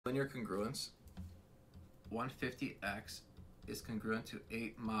linear congruence, 150x is congruent to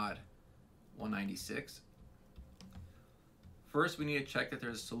 8 mod 196. First, we need to check that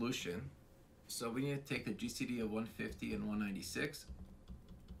there's a solution. So we need to take the GCD of 150 and 196.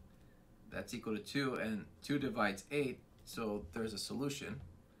 That's equal to 2, and 2 divides 8, so there's a solution.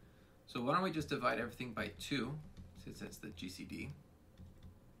 So why don't we just divide everything by 2, since that's the GCD.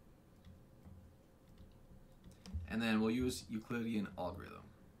 And then we'll use Euclidean algorithm.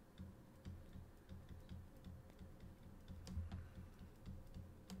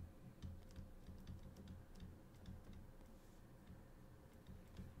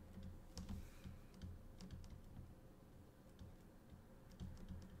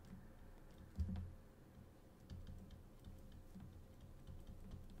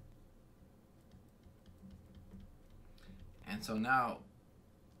 And so now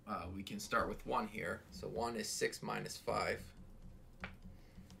we can start with 1 here. So 1 is 6 minus 5.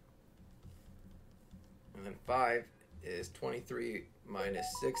 And then 5 is 23 minus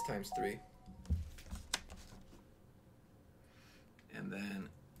 6 times 3. And then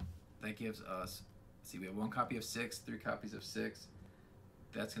that gives us, see, we have 1 copy of 6, 3 copies of 6.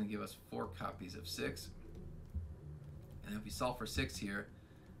 That's going to give us 4 copies of 6. And if we solve for 6 here,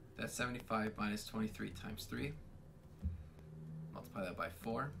 that's 75 minus 23 times 3. Multiply that by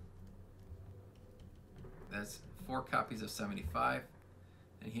 4. That's 4 copies of 75.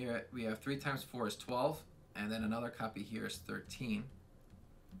 And here we have 3 times 4 is 12. And then another copy here is 13.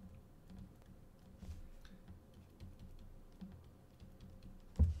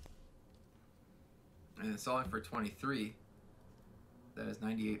 And then solving for 23, that is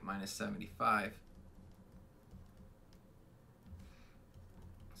 98 minus 75.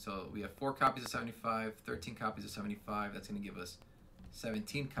 So we have 4 copies of 75, 13 copies of 75. That's going to give us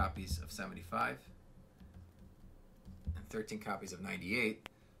 17 copies of 75 and 13 copies of 98.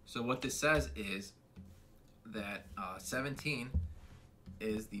 So what this says is that 17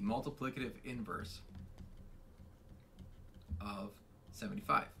 is the multiplicative inverse of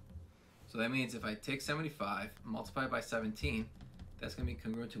 75. So that means if I take 75, multiply by 17, that's going to be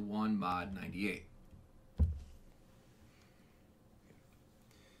congruent to 1 mod 98.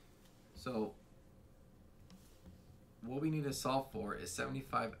 So what we need to solve for is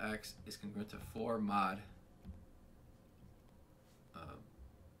 75x is congruent to 4 mod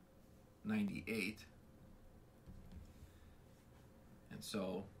 98. And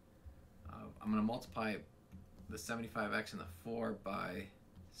so I'm going to multiply the 75x and the 4 by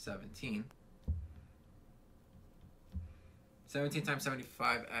 17. 17 times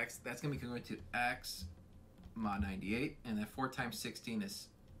 75x, that's going to be congruent to x mod 98. And then 4 times 16 is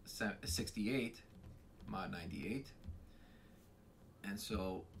 68 mod 98. And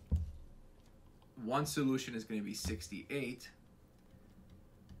so one solution is going to be 68.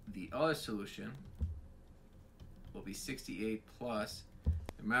 The other solution will be 68 plus,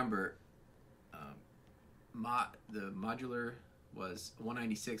 remember, the modular was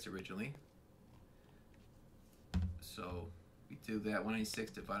 196 originally. So we do that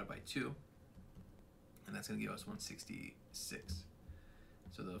 196 divided by 2, and that's going to give us 166.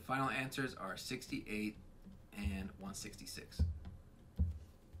 So the final answers are 68 and 166.